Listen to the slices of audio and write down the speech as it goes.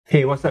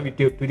Hey, what's up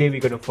YouTube? Today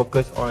we're going to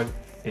focus on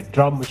the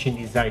drum machine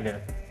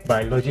designer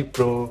by Logic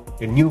Pro,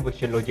 the new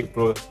version Logic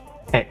Pro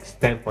X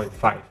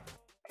 10.5.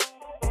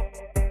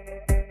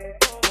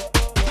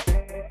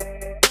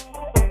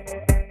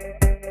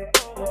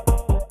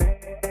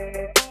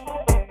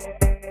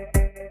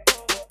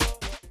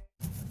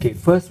 Okay,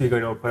 first we're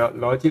going to open up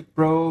Logic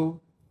Pro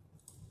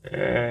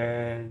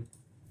and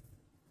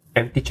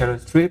empty channel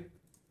strip.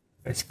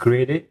 Let's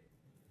create it.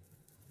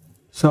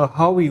 So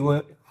how we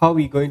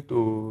going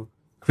to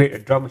create a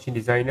drum machine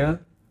designer?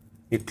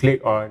 You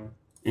click on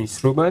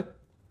instrument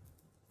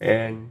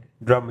and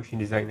drum machine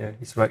designer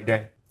is right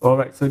there.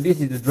 Alright, so this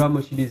is the drum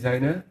machine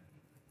designer.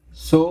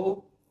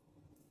 So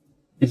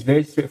it's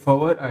very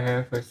straightforward. I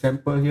have a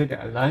sample here that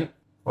I like.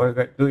 All I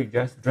got to do is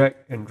just drag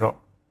and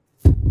drop.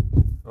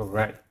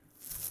 Alright.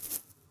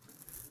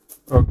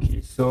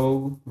 Okay,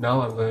 so now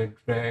I'm going to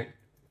drag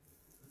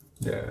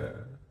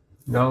the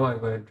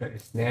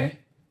snare.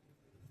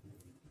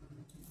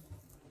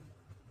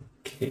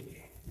 Okay.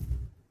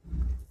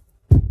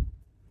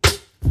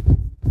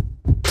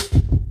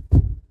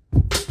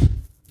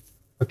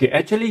 Okay,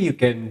 actually you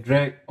can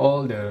drag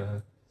all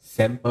the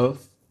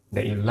samples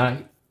that you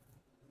like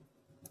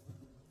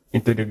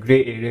into the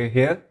gray area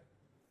here,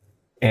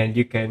 and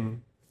you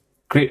can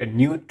create a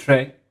new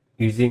track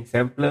using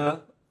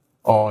sampler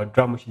or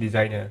drum machine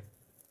designer.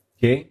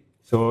 Okay,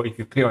 so if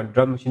you click on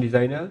drum machine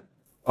designer,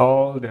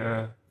 all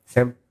the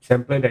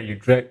sampler that you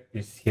drag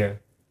is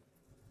here,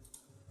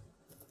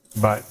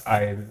 but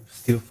I'm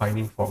still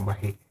finding for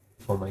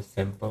my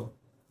sample.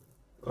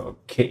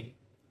 Okay.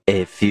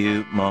 A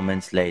few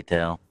moments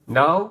later.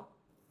 Now,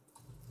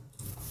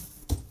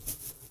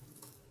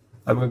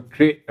 I'm going to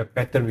create a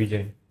pattern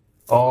region,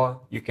 or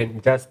you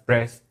can just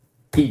press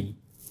E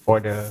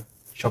for the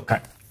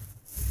shortcut.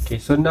 Okay,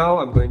 so now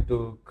I'm going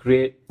to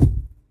create,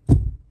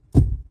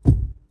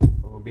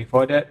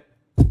 before that,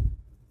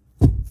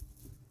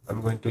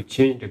 I'm going to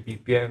change the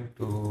BPM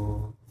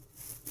to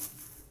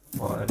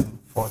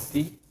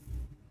 140.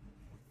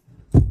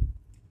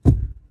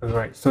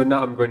 Alright, so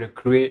now I'm going to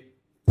create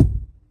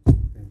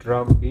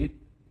drum beat.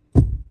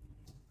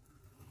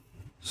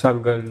 So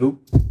I'm going to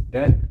loop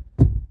that.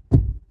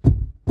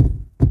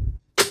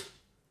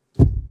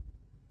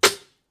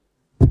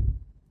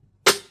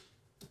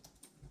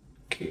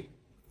 Okay,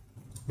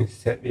 let's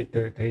set it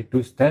to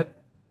 32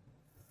 step.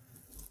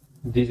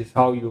 This is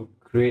how you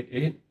create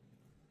it.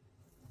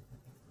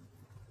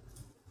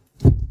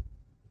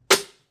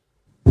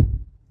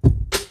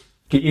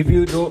 Okay, if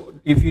you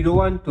don't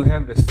want to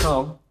have the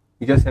sound,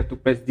 you just have to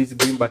press this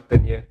green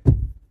button here.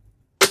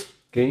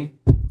 Okay,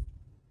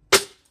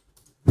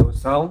 no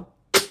sound,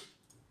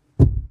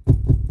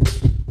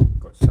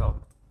 got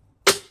sound.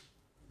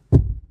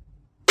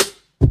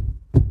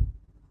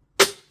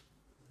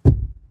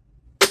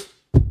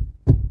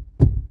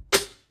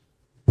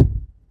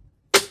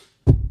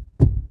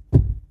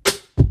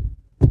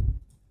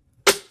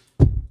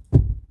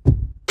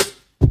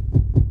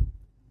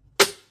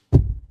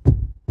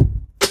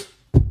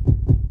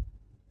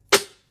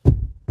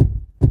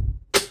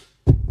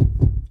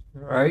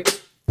 Alright.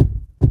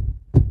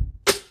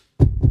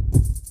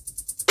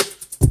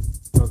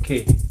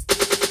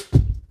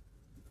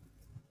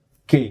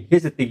 Okay,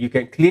 here's the thing, you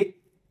can click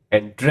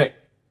and drag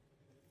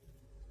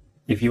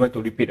if you want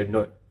to repeat a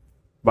note,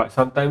 but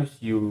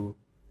sometimes you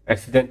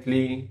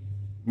accidentally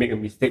make a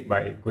mistake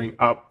by going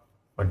up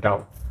or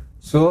down.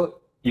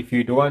 So if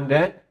you don't want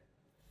that,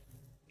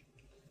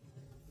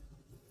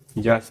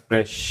 you just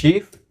press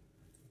shift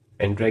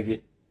and drag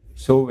it,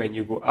 so when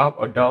you go up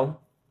or down,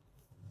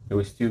 it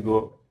will still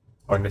go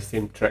on the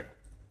same track.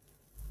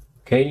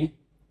 Okay,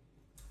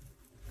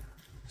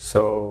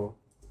 so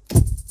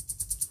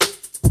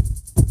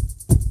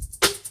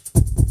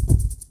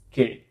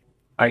okay,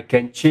 I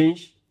can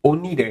change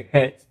only the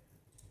head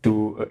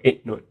to a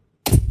 8 note.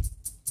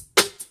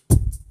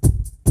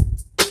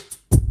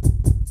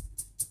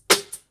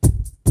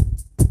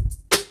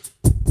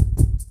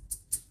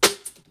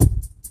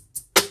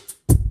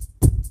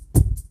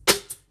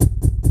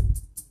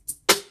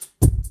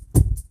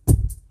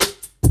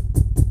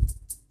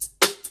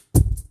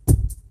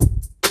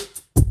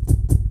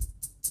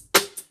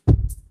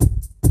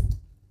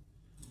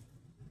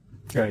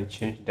 Try and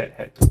change that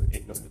head to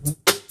 8 note.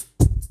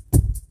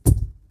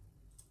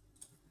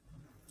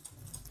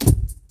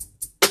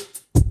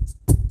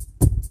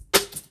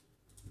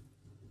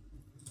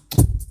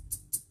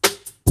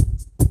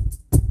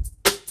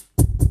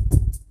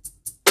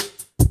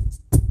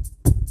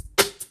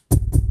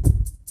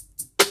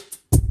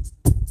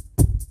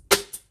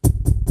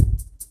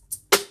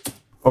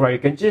 Alright, you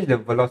can change the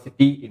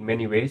velocity in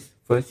many ways.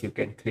 First, you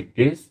can click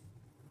this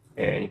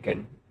and you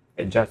can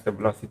adjust the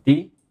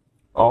velocity,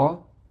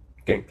 or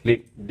you can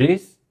click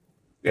this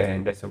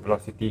and there's a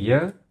velocity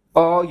here,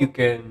 or you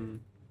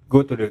can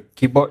go to the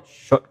keyboard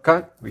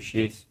shortcut, which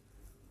is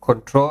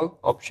Control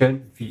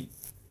Option V.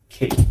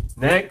 Okay,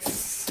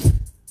 next.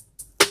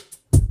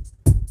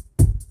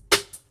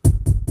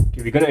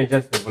 Okay, we're gonna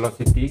adjust the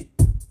velocity.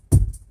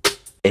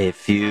 A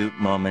few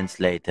moments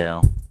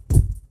later.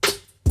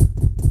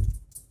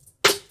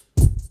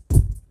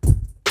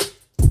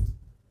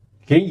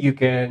 Okay, you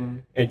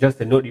can adjust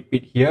the note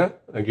repeat here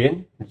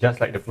again, just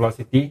like the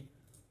velocity,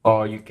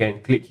 or you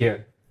can click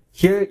here.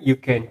 Here you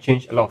can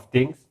change a lot of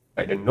things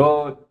like the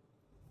note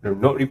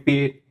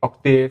repeat,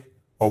 octave,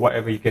 or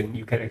whatever. You can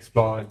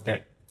explore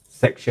that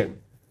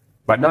section.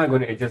 But now I'm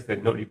going to adjust the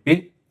note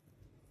repeat.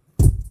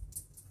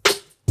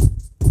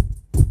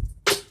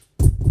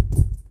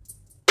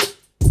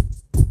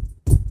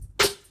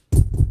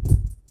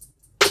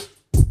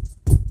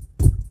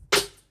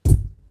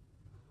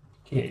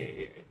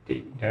 Okay, I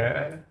think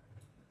that.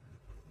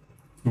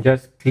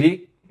 Just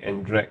click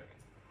and drag.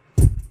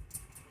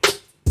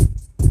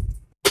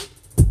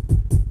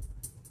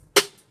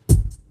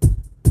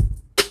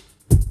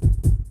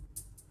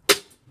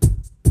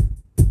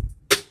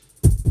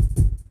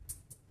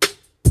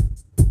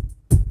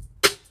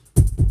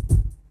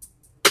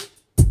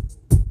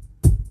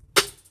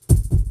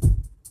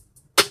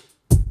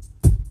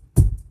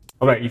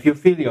 Alright, if you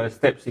feel your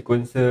step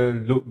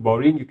sequencer look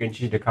boring, you can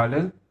change the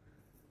color.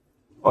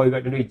 All you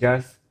got to do is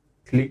just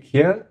click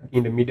here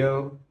in the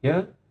middle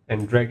here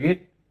and drag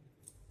it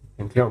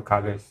and click on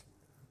colors.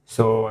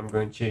 So I'm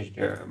going to change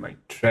my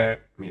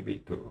trap maybe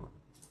to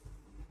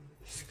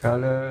this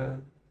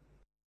color.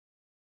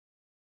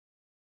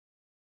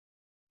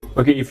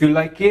 Okay, if you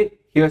like it,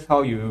 here's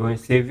how you're going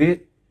to save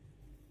it.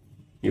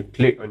 You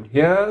click on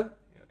here,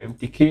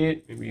 empty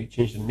kit, maybe you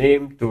change the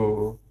name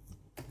to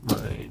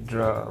my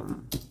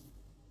drum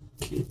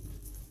kit.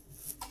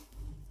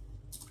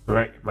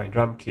 Right, my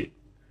drum kit.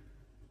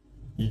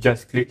 You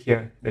just click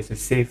here, there's a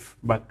save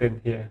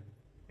button here,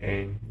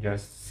 and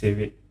just save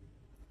it.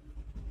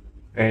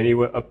 And it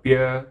will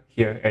appear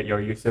here at your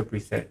user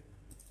preset.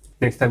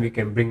 Next time you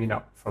can bring it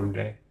up from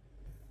there.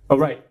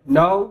 Alright,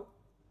 now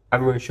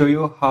I'm going to show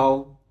you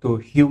how to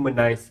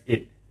humanize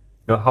it.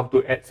 You know, how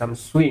to add some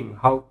swing,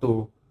 how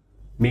to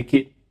make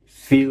it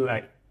feel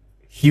like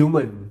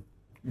human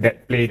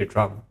that play the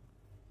drum.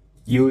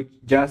 You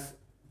just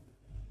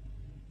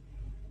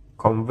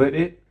convert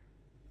it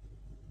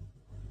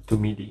to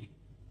MIDI.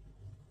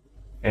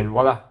 And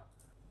voila.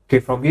 Okay,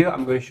 from here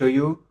I'm going to show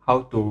you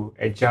how to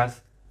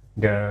adjust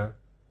the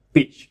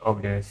pitch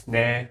of the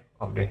snare,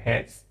 of the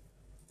heads,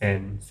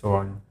 and so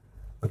on.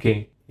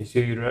 Okay, so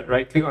you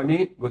right click on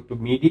it, go to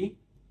MIDI,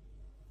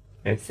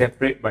 and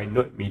separate by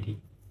note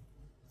MIDI.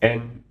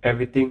 And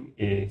everything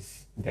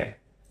is there.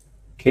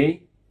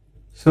 Okay,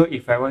 so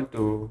if I want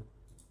to,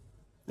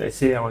 let's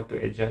say I want to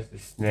adjust the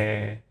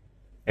snare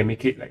and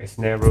make it like a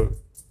snare roll.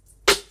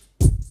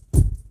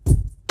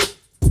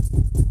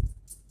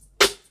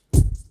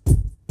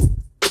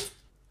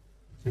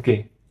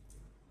 Okay,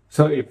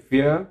 so if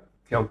here,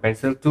 click on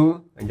pencil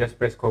tool and just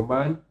press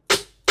command,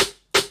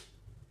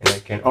 and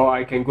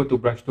I can go to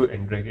brush tool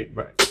and drag it,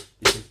 but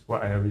this is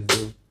what I always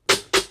do.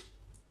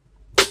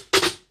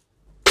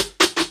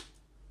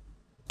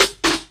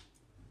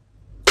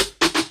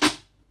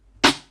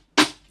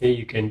 Okay,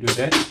 you can do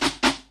that.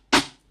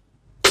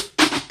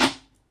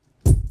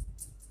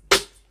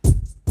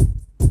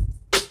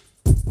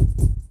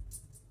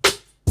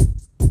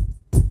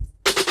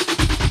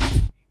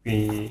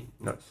 Maybe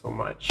not so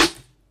much.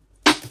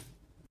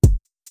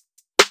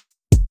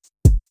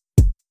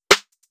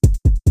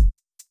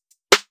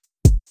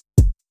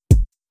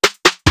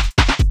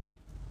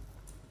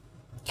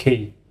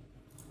 Okay,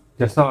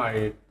 just now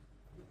I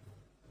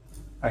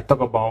talk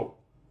about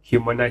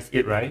humanize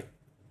it, right?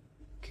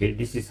 Okay,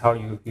 this is how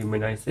you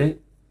humanize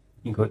it.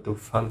 You go to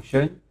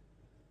function.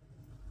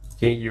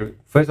 Okay, you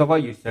first of all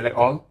you select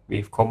all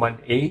with command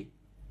A.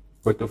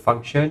 Go to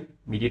function,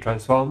 MIDI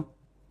transform.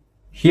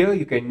 Here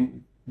you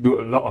can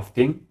do a lot of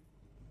things.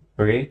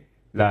 Okay,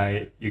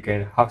 like you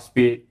can half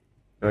speed,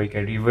 or you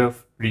can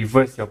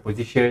reverse your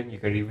position, you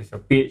can reverse your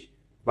pitch.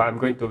 But I'm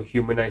going to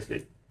humanize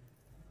it.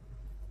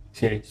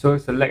 Okay, so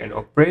select and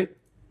operate,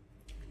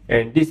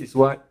 and this is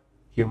what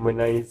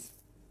humanize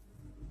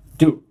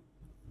do.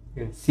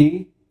 You can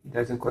see it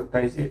doesn't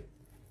quantize it.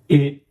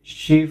 It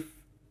shifts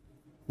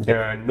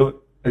the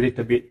note a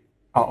little bit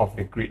out of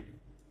the grid.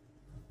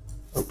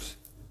 Oops.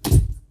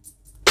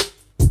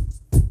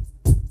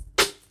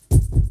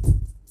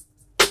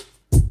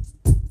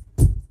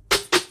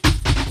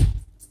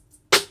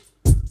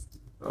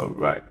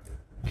 Alright,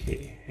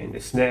 okay, and the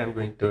snare I'm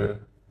going to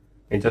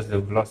adjust the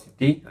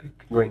velocity. I'm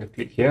going to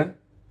click here.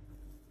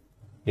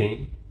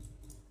 Okay,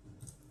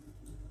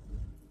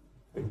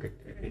 I'm going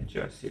to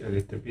adjust it a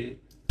little bit.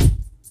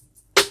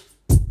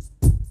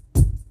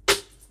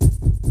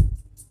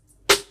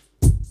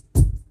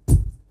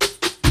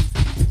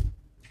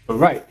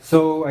 Alright,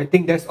 so I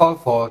think that's all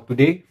for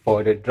today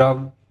for the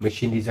drum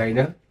machine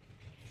designer.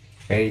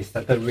 And it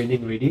started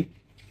raining already.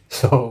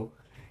 So,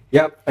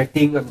 yep, I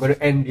think I'm going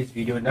to end this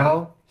video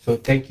now. So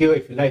thank you.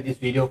 If you like this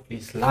video,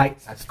 please like,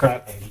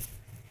 subscribe, and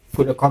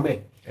put a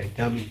comment and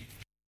tell me